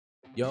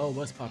Yo,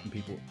 what's poppin'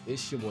 people?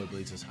 It's your boy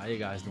Blazers. How you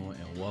guys doing?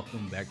 And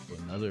welcome back to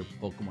another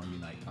Pokemon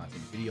Unite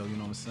content video. You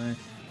know what I'm saying?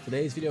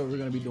 Today's video, we're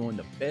gonna be doing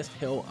the best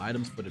held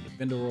items for the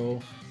defender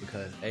role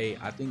because I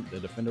think the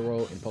defender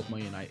role in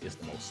Pokemon Unite is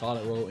the most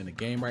solid role in the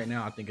game right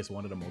now. I think it's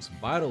one of the most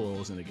vital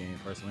roles in the game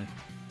personally.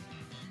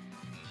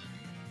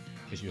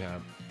 Because you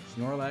have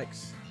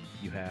Snorlax,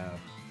 you have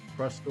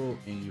Crustle,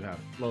 and you have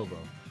Snowbro.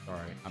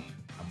 Sorry, I'm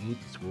new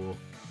to school,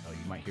 so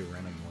you might hear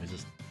random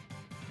noises.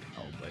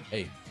 Oh, but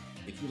hey,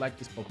 if you like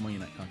this Pokemon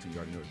Unite content, you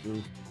already know what to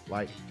do.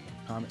 Like,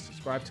 comment,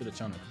 subscribe to the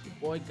channel. Your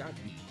boy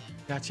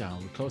got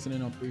y'all. We're closing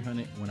in on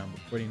 300 when I'm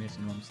recording this,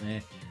 you know what I'm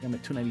saying? I'm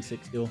at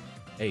 296 still.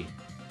 Hey,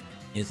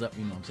 it's up,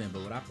 you know what I'm saying?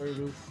 But without further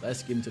ado,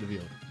 let's get into the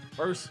video.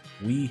 First,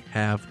 we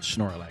have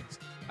Snorlax.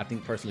 I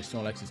think personally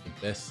Snorlax is the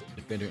best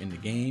defender in the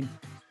game.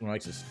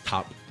 Snorlax is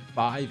top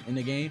 5 in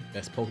the game,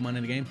 best Pokemon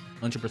in the game.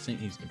 100%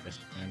 he's the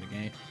best defender in the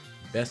game.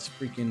 Best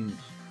freaking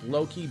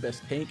low-key,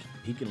 best tank.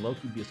 He can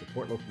low-key be a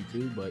support low-key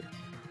too, but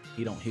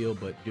he don't heal.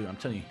 But dude, I'm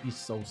telling you, he's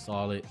so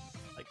solid.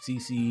 Like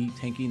CC,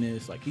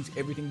 tankiness, like he's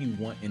everything you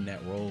want in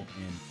that role,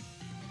 and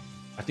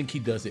I think he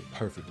does it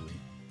perfectly.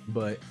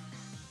 But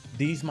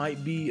these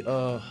might be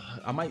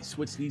I might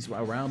switch these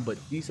around, but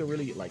these are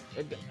really like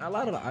a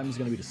lot of the items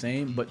gonna be the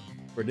same, but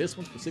for this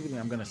one specifically,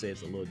 I'm gonna say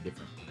it's a little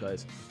different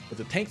because with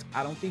the tanks,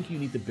 I don't think you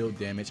need to build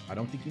damage. I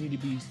don't think you need to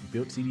be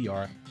built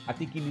CDR. I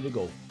think you need to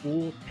go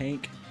full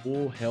tank,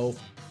 full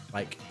health,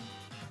 like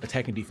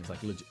attacking defense,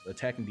 like legit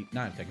attacking,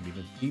 not attacking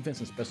defense, defense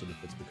and special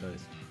defense, because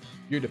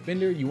you're a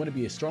defender, you want to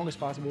be as strong as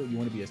possible, you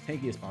want to be as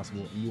tanky as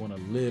possible, and you want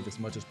to live as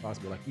much as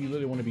possible. Like you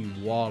literally want to be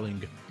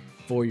walling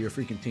for your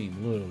freaking team,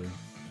 literally.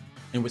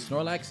 And with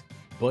Snorlax,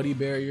 buddy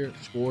barrier,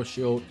 score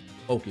shield,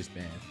 focus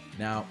band.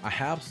 Now I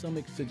have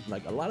some,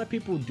 like a lot of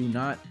people do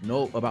not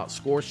know about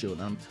score shield,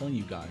 and I'm telling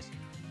you guys,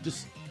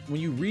 just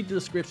when you read the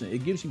description,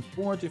 it gives you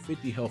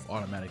 450 health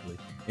automatically,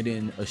 and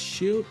then a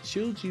shield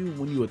shields you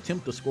when you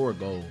attempt to score a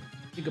goal.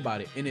 Think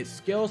about it, and it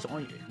scales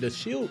on the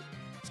shield,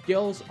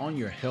 scales on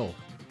your health.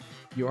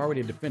 You're already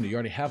a defender, you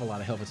already have a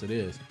lot of health as it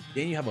is.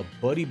 Then you have a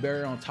buddy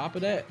barrier on top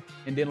of that,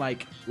 and then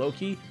like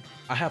low-key,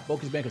 I have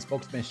focus band because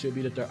focus band should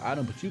be the third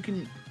item, but you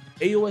can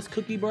AOS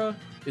cookie, bro.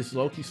 It's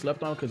low-key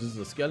slept on because it's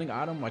a scaling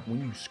item. Like when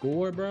you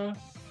score, bro,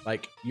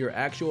 like your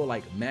actual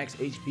like max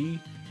HP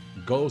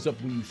goes up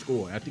when you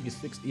score. I think it's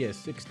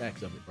 6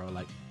 stacks of it, bro.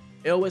 Like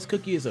AOS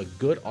cookie is a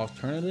good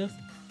alternative,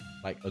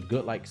 like a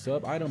good like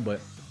sub item, but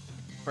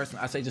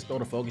personally, I say just throw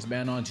the focus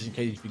band on just in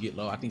case if you get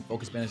low. I think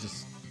focus band is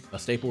just a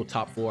staple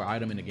top 4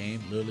 item in the game,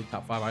 literally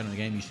top 5 item in the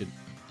game. You should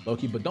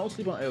low-key, but don't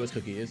sleep on AOS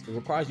cookie. It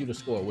requires you to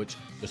score, which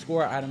the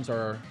score items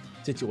are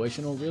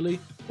situational really,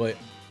 but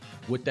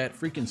with that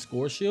freaking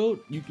score shield,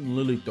 you can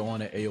literally throw on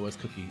that AOS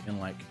cookie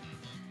and like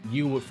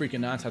you would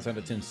freaking 9 times out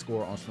of 10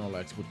 score on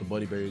Snorlax with the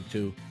buddy barrier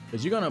too,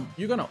 because you're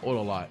gonna ult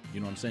a lot.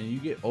 You know what I'm saying? You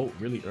get ult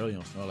really early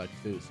on Snorlax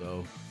too,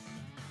 so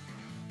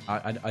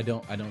I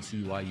don't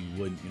see why you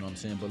wouldn't, you know what I'm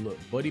saying? But look,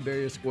 buddy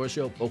barrier, score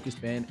shield, focus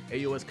band,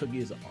 AOS cookie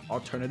is an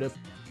alternative.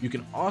 You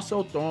can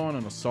also throw on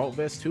an assault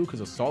vest too,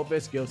 because assault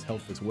vest gives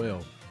health as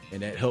well,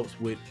 and that helps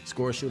with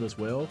score shield as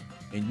well.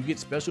 And you get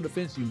special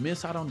defense. You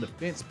miss out on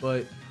defense,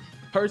 but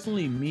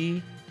personally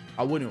me,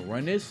 I wouldn't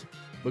run this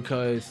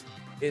because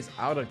it's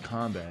out of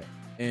combat,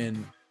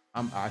 and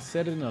I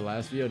said it in the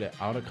last video that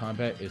out of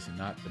combat is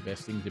not the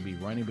best thing to be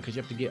running because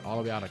you have to get all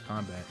the way out of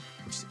combat,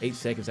 which is 8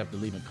 seconds after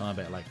leaving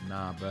combat. Like,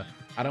 nah, bro,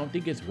 I don't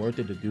think it's worth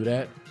it to do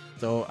that.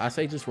 So I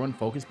say just run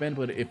focus band.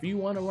 But if you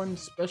want to run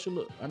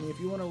special, I mean, if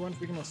you want to run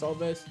freaking assault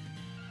vest,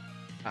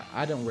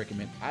 I don't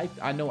recommend.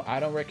 I know I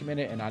don't recommend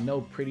it, and I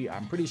know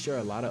I'm pretty sure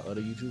a lot of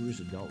other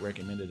YouTubers don't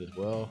recommend it as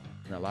well,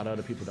 and a lot of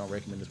other people don't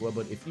recommend it as well.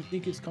 But if you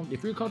think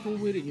if you're comfortable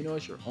with it, you know,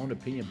 it's your own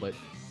opinion. But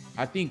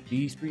I think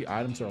these 3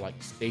 items are like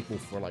staple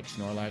for like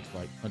Snorlax,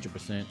 like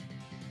 100%.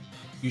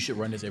 You should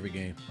run this every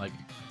game. Like,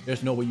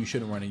 there's no way you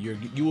shouldn't run it.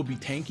 You will be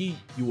tanky.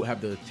 You will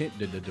have the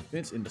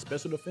defense and the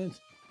special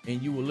defense,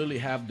 and you will literally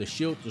have the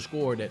shield to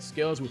score that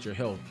scales with your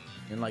health.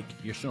 And like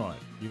your Snorlax,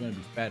 you're gonna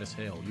be fat as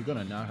hell. You're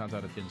gonna 9 times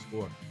out of 10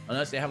 score,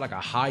 unless they have like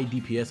a high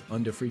DPS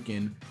under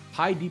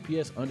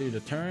the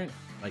turn,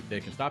 like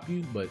they can stop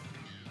you. But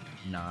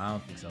nah, I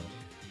don't think so.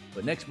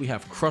 But next we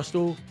have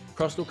Crustle.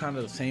 Crustle kind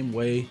of the same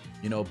way,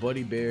 you know,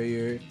 buddy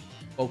barrier,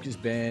 focus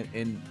band,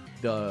 and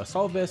the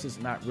assault vest is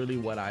not really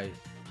what I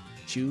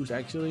choose.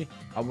 Actually,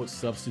 I would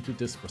substitute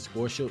this for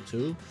score shield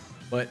too.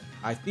 But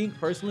I think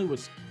personally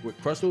with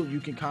Crustle, you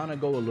can kind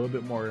of go a little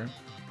bit more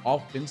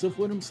offensive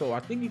with him, so I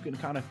think you can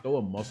kind of throw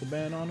a muscle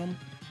band on him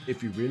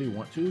if you really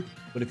want to.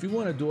 But if you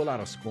want to do a lot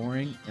of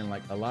scoring and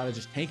like a lot of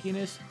just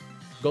tankiness,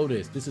 go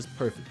this is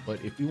perfect.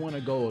 But if you want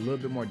to go a little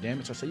bit more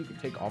damage, I say you can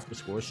take off the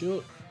score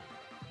shield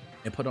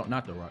and put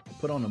on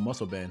put on the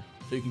muscle band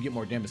so you can get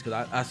more damage,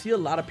 because I see a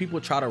lot of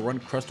people try to run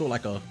Crustle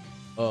like a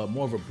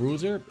more of a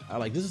bruiser.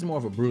 This is more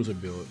of a bruiser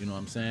build, you know what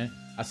I'm saying?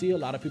 I see a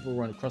lot of people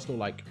run Crustle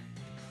like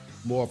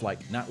more of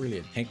like not really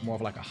a tank, more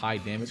of like a high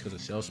damage because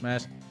of shell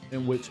smash,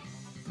 in which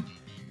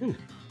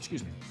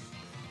excuse me,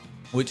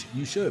 which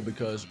you should,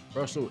 because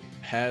Crustle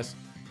has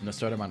a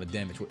certain amount of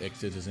damage with X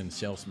scissors and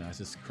shell smash.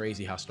 It's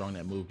crazy how strong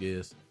that move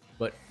is.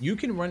 But you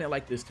can run it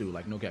like this too,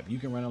 like no cap. You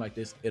can run it like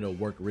this. It'll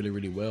work really,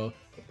 really well.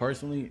 But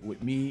personally,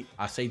 with me,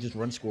 I say just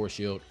run Score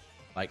Shield.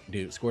 Like,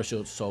 dude, Score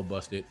Shield's so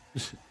busted,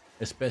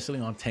 especially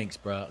on tanks,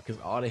 bro. Because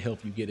all the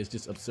health you get is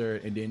just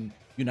absurd. And then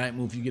Unite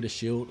move, you get a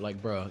shield.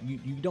 Like, bro, you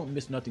don't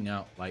miss nothing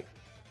out. Like,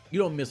 you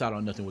don't miss out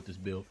on nothing with this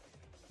build.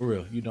 For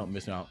real, you don't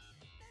miss out.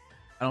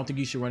 I don't think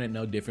you should run it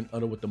no different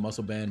other with the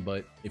muscle band,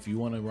 but if you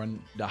want to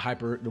run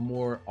the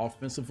more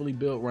offensively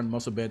built, run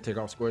muscle band, take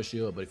off Score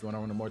Shield. But if you want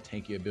to run a more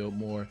tankier build,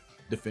 more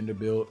defender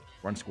build,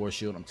 run Score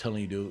Shield. I'm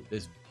telling you,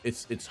 dude,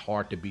 it's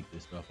hard to beat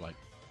this stuff, like,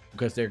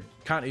 because they're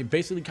it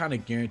basically kind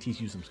of guarantees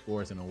you some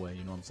scores in a way,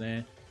 you know what I'm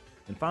saying?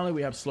 And finally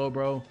we have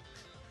Slowbro.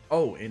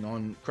 Oh, and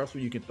on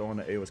Crustle you can throw in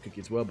the AOS cookie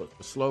as well, but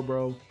for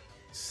Slowbro,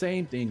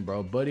 same thing,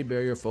 bro. Buddy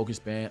barrier, focus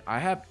band. I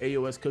have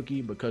AOS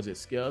cookie because it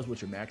scales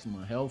with your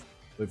maximum health.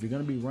 But if you're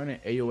going to be running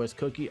AOS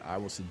cookie, I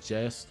will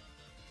suggest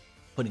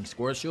putting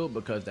Score Shield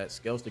because that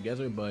scales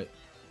together. But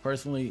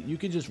personally, you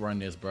can just run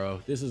this,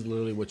 bro. This is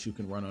literally what you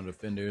can run on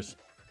defenders.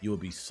 You will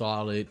be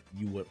solid.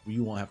 You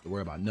won't have to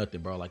worry about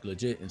nothing, bro. Like,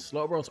 legit. And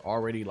Slowbro's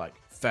already like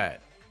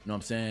fat. You know what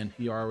I'm saying?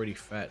 He already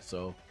fat.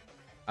 So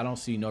I don't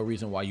see no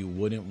reason why you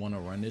wouldn't want to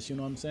run this. You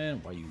know what I'm saying?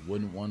 Why you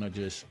wouldn't want to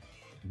just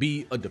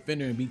be a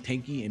defender and be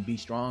tanky and be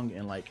strong.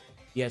 And like,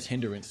 he has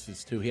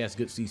hindrances too. He has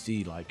good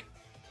CC. Like,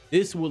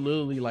 this will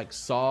literally like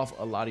solve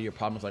a lot of your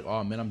problems. Like,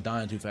 oh man, I'm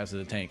dying too fast as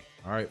a tank.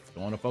 All right,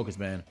 go on a focus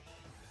band.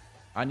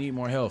 I need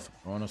more health.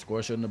 Go on a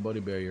Score Shield in the buddy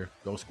barrier.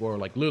 Go score.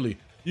 Like, literally,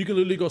 you can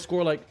literally go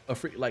score like a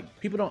free. Like,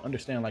 people don't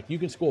understand. Like, you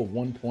can score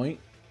 1 point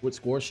with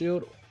Score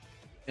Shield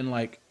and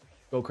like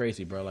go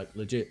crazy, bro. Like,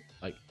 legit.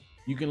 Like,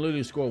 you can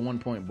literally score 1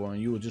 point, bro,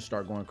 and you will just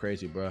start going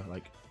crazy, bro.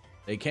 Like,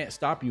 they can't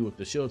stop you with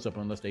the shield's up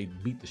unless they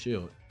beat the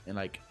shield. And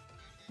like,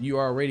 I'm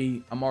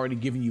already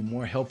giving you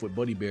more health with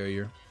buddy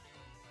barrier.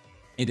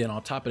 And then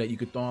on top of that, you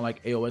could throw in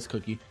like AOS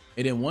cookie.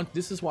 And then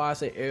this is why I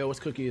say AOS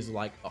cookie is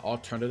like an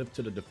alternative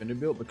to the defender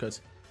build,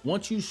 because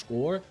once you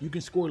score, you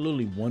can score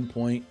literally 1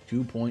 point,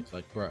 2 points.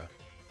 Like, bruh,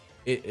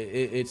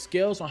 it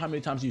scales on how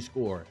many times you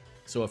score.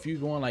 So if you're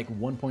going like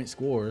 1 point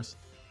scores,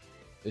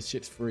 this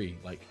shit's free.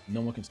 Like, no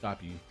one can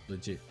stop you,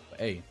 legit. But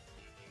hey,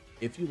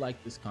 if you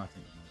like this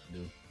content, you know what to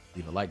do.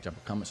 Leave a like, drop a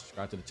comment,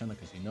 subscribe to the channel,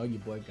 because you know your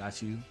boy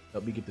got you.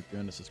 Help me get to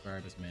 300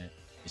 subscribers, man.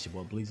 It's your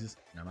boy Bleezes,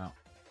 and I'm out.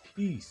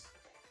 Peace.